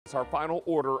It's our final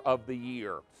order of the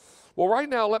year. Well, right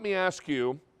now, let me ask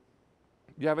you,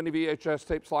 do you have any VHS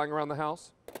tapes lying around the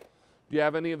house? Do you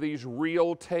have any of these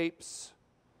reel tapes,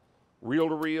 reel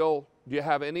to reel? Do you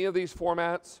have any of these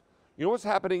formats? You know what's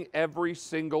happening every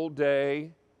single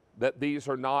day that these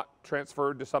are not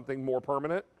transferred to something more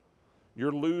permanent?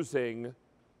 You're losing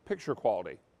picture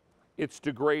quality. It's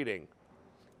degrading.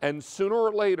 And sooner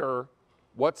or later,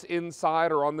 what's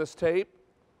inside or on this tape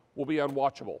will be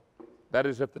unwatchable. That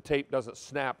is if the tape doesn't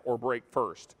snap or break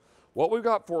first. What we've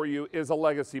got for you is a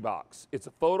Legacybox. It's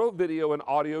a photo, video, and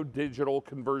audio digital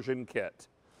conversion kit.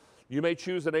 You may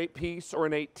choose an 8-piece or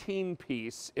an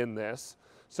 18-piece in this.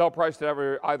 Sell priced at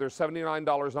either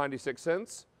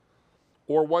 $79.96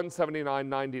 or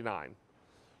 $179.99.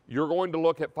 You're going to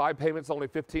look at 5 payments, only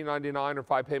 $15.99, or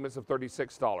 5 payments of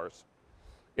 $36.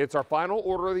 It's our final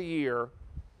order of the year,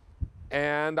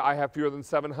 and I have fewer than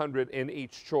 700 in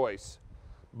each choice.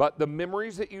 But the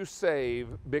memories that you save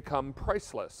become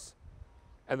priceless.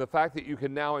 And the fact that you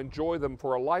can now enjoy them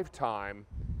for a lifetime,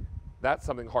 that's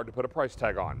something hard to put a price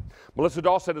tag on. Melissa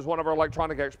Dawson is one of our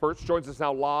electronic experts, joins us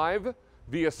now live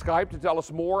via Skype to tell us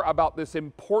more about this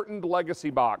important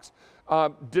Legacybox.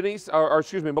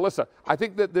 Melissa, I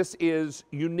think that this is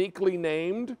uniquely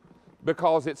named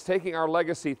because it's taking our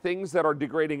legacy, things that are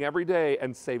degrading every day,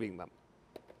 and saving them.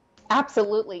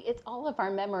 Absolutely. It's all of our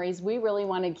memories. We really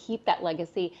want to keep that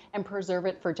legacy and preserve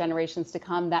it for generations to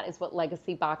come. That is what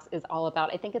Legacybox is all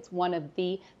about. I think it's one of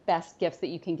the best gifts that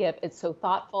you can give. It's so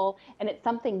thoughtful, and it's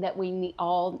something that we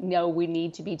all know we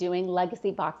need to be doing.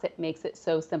 Legacybox, it makes it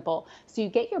so simple. So you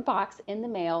get your box in the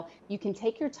mail. You can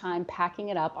take your time packing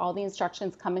it up. All the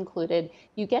instructions come included.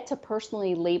 You get to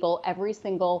personally label every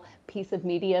single piece of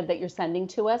media that you're sending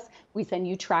to us. We send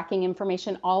you tracking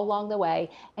information all along the way.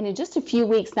 And in just a few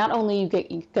weeks, not only you're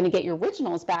going to get your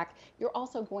originals back, you're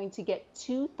also going to get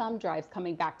 2 thumb drives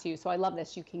coming back to you. So I love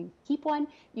this. You can keep one,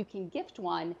 you can gift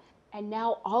one, and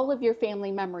now all of your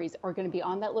family memories are going to be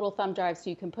on that little thumb drive, so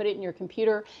you can put it in your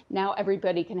computer. Now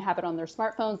everybody can have it on their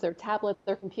smartphones, their tablets,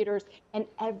 their computers, and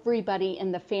everybody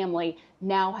in the family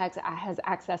now has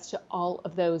access to all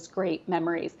of those great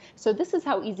memories. So this is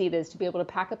how easy it is to be able to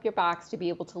pack up your box, to be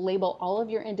able to label all of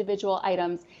your individual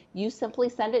items. You simply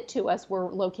send it to us. We're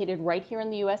located right here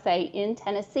in the USA in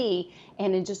Tennessee,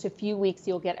 and in just a few weeks,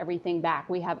 you'll get everything back.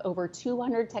 We have over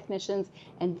 200 technicians,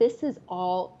 and this is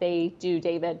all they do,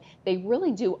 David. They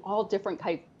really do all different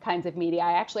kinds of media.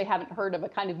 I actually haven't heard of a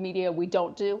kind of media we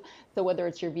don't do. So whether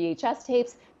it's your VHS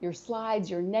tapes, your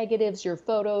slides, your negatives, your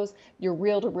photos, your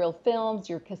reel-to-reel films,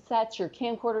 your cassettes, your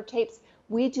camcorder tapes,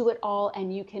 we do it all,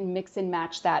 and you can mix and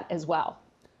match that as well.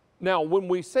 Now, when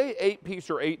we say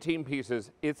 8-piece or 18 pieces,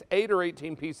 it's 8 or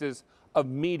 18 pieces of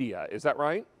media. Is that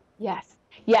right? Yes.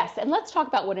 Yes, and let's talk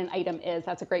about what an item is.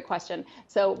 That's a great question.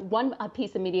 So one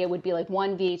piece of media would be like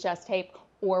 1 VHS tape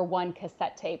or 1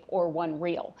 cassette tape or 1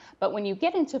 reel. But when you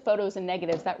get into photos and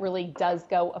negatives, that really does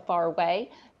go a far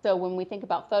way. So when we think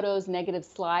about photos, negatives,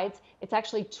 slides, it's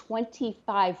actually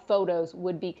 25 photos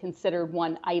would be considered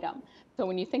 1 item. So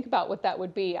when you think about what that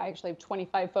would be, I actually have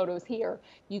 25 photos here.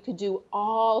 You could do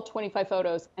all 25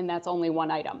 photos, and that's only 1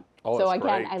 item. Oh, so again,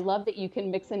 great. I love that you can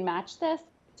mix and match this.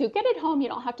 So get it home. You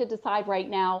don't have to decide right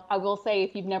now. I will say,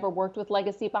 if you've never worked with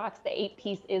Legacybox, the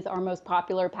 8-piece is our most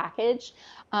popular package.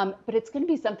 But it's going to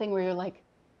be something where you're like,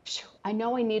 I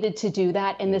know I needed to do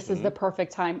that, and this is the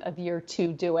perfect time of year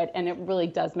to do it. And it really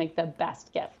does make the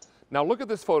best gift. Now look at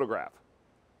this photograph.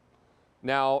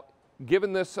 Now,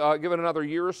 given another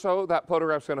year or so, that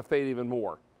photograph's going to fade even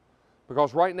more,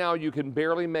 because right now you can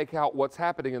barely make out what's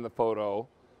happening in the photo.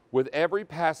 With every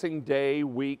passing day,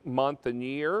 week, month, and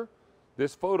year,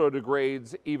 this photo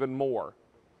degrades even more.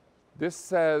 This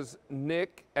says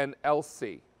Nick and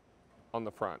Elsie on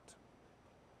the front.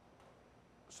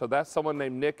 So that's someone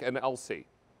named Nick and Elsie.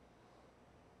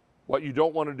 What you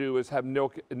don't want to do is have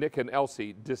Nick and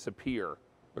Elsie disappear,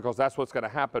 because that's what's going to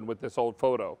happen with this old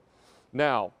photo.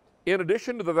 Now, in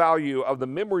addition to the value of the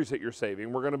memories that you're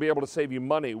saving, we're going to be able to save you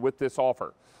money with this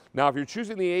offer. Now, if you're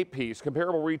choosing the 8-piece,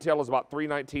 comparable retail is about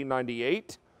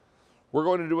 $319.98. We're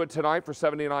going to do it tonight for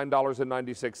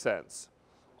 $79.96.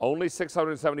 Only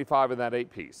 $675 in that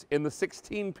 8-piece. In the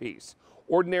 16-piece,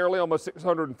 ordinarily almost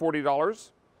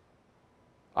 $640.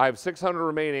 I have $600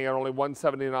 remaining at only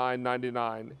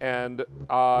 $179.99, and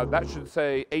that should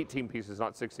say 18 pieces,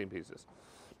 not 16 pieces.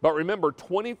 But remember,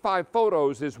 25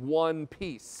 photos is 1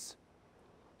 piece.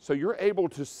 So you're able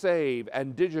to save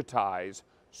and digitize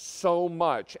so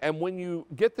much. And when you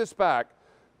get this back,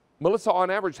 Melissa, on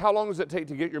average, how long does it take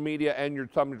to get your media and your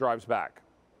thumb drives back?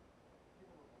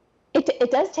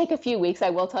 It does take a few weeks. I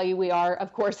will tell you, we are,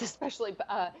 of course, especially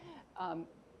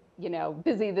you know,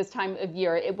 busy this time of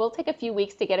year. It will take a few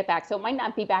weeks to get it back. So it might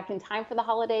not be back in time for the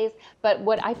holidays, but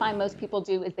what I find most people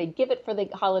do is they give it for the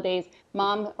holidays.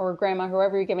 Mom or grandma,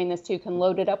 whoever you're giving this to, can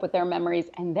load it up with their memories,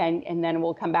 and then it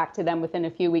will come back to them within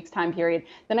a few weeks time period.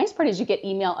 The nice part is you get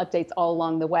email updates all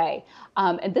along the way.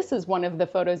 And this is one of the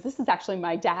photos. This is actually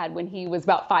my dad when he was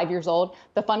about 5 years old.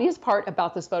 The funniest part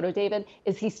about this photo, David,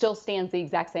 is he still stands the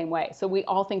exact same way. So we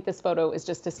all think this photo is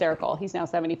just hysterical. He's now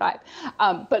 75.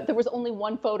 But there was only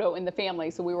one photo in the family,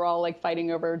 so we were all like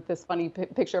fighting over this funny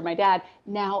picture of my dad.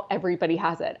 Now everybody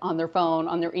has it on their phone,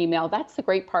 on their email. That's the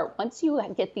great part. Once you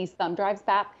get these thumb drives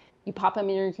back, you pop them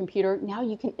in your computer. Now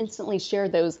you can instantly share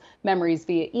those memories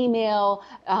via email,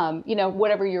 you know,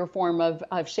 whatever your form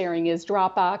of sharing is,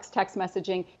 Dropbox, text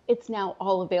messaging. It's now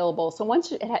all available. So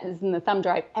once it is in the thumb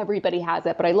drive, everybody has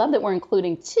it. But I love that we're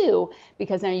including two,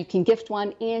 because now you can gift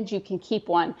one and you can keep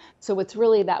one. So it's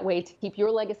really that way to keep your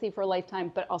legacy for a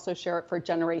lifetime, but also share it for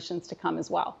generations to come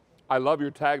as well. I love your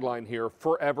tagline here,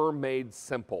 forever made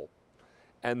simple.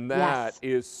 And that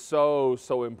is so,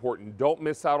 so important. Don't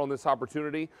miss out on this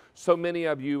opportunity. So many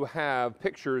of you have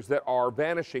pictures that are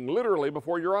vanishing literally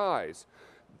before your eyes.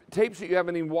 Tapes that you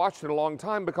haven't even watched in a long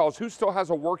time, because who still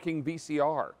has a working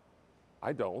VCR?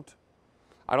 I don't.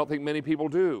 I don't think many people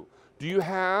do. Do you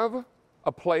have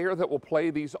a player that will play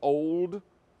these old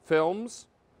films?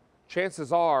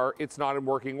 Chances are it's not in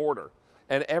working order.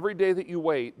 And every day that you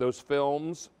wait, those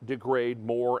films degrade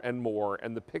more and more,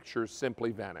 and the pictures simply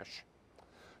vanish.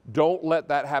 Don't let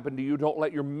that happen to you. Don't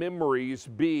let your memories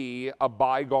be a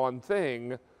bygone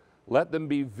thing. Let them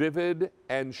be vivid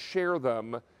and share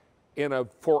them in a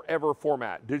forever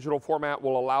format. Digital format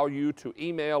will allow you to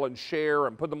email and share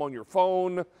and put them on your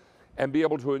phone and be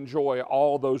able to enjoy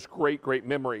all those great, great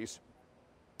memories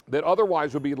that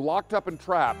otherwise would be locked up and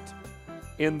trapped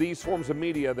in these forms of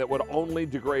media that would only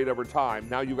degrade over time.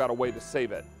 Now you've got a way to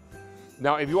save it.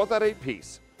 Now, if you want that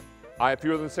 8-piece, I have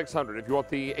fewer than 600. If you want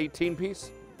the 18-piece,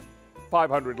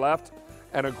 500 left,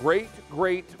 and a great,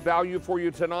 great value for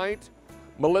you tonight.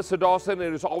 Melissa Dawson,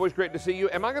 it is always great to see you.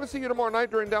 Am I going to see you tomorrow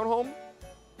night during Down Home?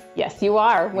 Yes, you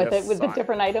are, with a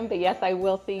different item, but yes, I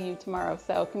will see you tomorrow.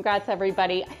 So congrats,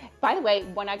 everybody. By the way,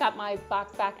 when I got my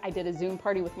box back, I did a Zoom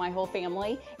party with my whole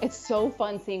family. It's so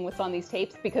fun seeing what's on these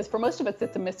tapes, because for most of us,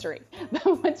 it's a mystery.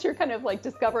 But once you're kind of like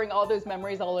discovering all those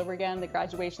memories all over again, the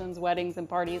graduations, weddings, and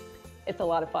parties, it's a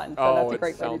lot of fun. So that's a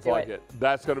great way to do it.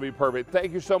 That's going to be perfect.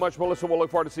 Thank you so much, Melissa. We'll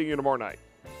look forward to seeing you tomorrow night.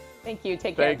 Thank you.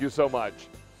 Take care. Thank you so much.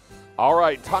 All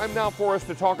right, time now for us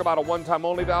to talk about a one-time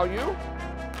only value.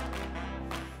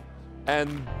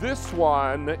 And this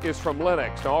one is from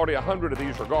Lennox. Now, already 100 of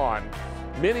these are gone.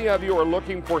 Many of you are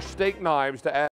looking for steak knives to add